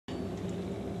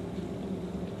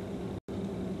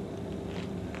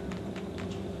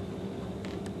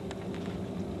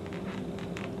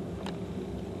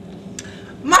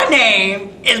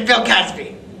name is Bill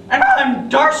Cosby. And I'm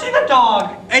Darcy the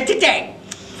dog. And today,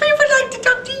 we would like to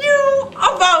talk to you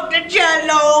about the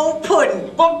Jello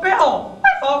Puddin. But Bill,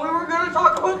 I thought we were going to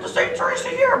talk about the St.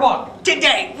 Teresa yearbook.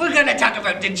 Today, we're going to talk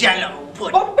about the Jello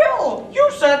Puddin. But Bill, you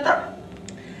said that...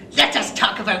 Let us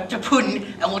talk about the pudding,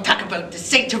 and we'll talk about the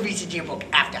St. Teresa yearbook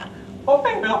after.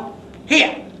 Okay, Bill.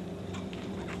 Here,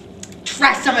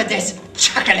 try some of this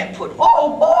chocolate pudding.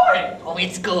 Oh, boy. Oh,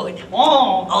 it's good.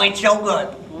 Oh, it's so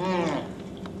good.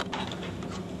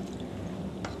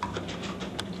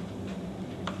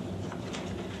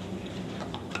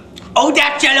 Oh,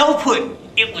 that Jello pudding.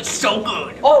 It was so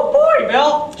good. Oh, boy,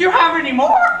 Bill. Do you have any more?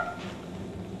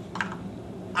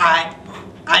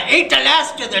 I ate the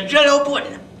last of the Jello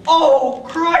pudding. Oh,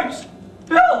 Christ.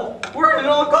 Bill, where did it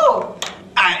all go?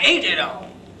 I ate it all.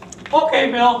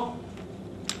 Okay, Bill.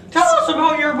 Tell us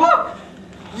about your book.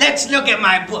 Let's look at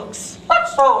my books.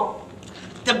 Let's go.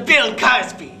 The Bill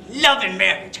Cosby, Love and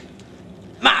Marriage.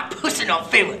 My personal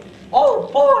favorite. Oh,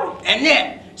 boy. And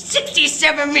then,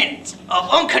 67 minutes of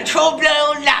uncontrollable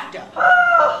laughter.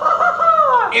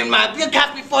 In my Bill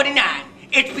Cosby 49,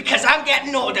 it's because I'm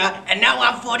getting older and now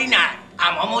I'm 49.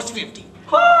 I'm almost 50.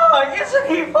 Isn't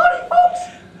he funny, folks?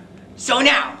 So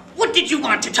now, what did you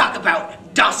want to talk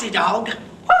about, Darcy Dog?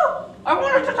 Well, I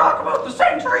wanted to talk about the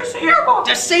St. Teresa yearbook.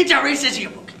 The St. Teresa's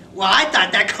yearbook. Well, I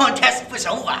thought that contest was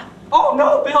over. Oh,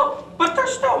 no, Bill, but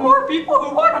there's still more people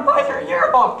who want to buy their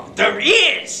yearbook. There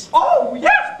is! Oh,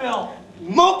 yes, Bill.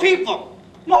 More people.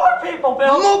 More people,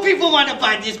 Bill. More people want to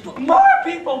buy this book. More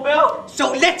people, Bill.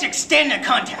 So let's extend the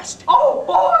contest. Oh,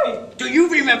 boy. Do you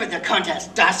remember the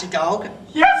contest, Darcy Dog?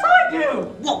 Yes, I do.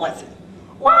 What was it?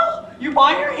 Well, you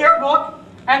buy your yearbook,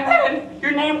 and then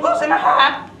your name goes in a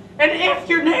hat, and if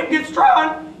your name gets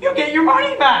drawn, you get your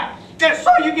money back.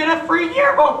 So you get a free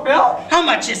yearbook, Bill. How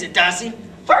much is it, Darcy?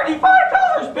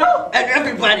 $35, Bill. And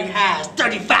everybody has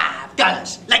 $35,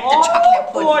 like the Oh,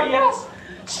 chocolate pudding. boy, yes.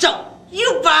 So,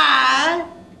 you buy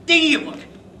the yearbook.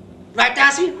 Right,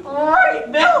 Darcy?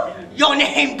 Right, Bill. Your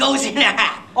name goes in a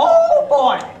hat. Oh,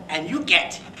 boy. And you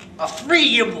get a free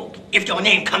yearbook if your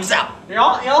name comes out.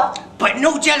 Yeah. But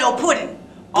no Jello pudding.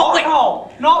 But Oh,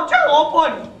 wait. no Jello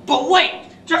Puddin. But wait.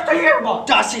 Just a yearbook.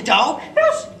 Darcy Dog?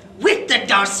 Yes. With the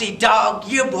Darcy Dog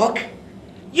yearbook,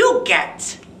 you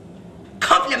get,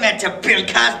 compliment to Bill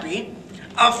Cosby,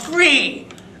 a free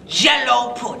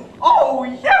Jello pudding. Oh,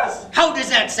 yes. How does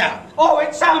that sound? Oh,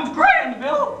 it sounds grand,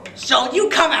 Bill. So you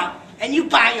come out and you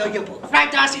buy your yearbook,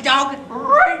 right, Darcy Dog?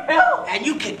 Right, Bill. And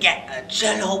you can get a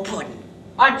Jello pudding.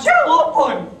 A Jello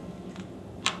Puddin.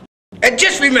 And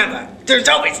just remember, there's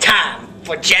always time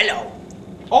for Jello.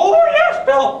 Oh, yes,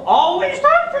 Bill.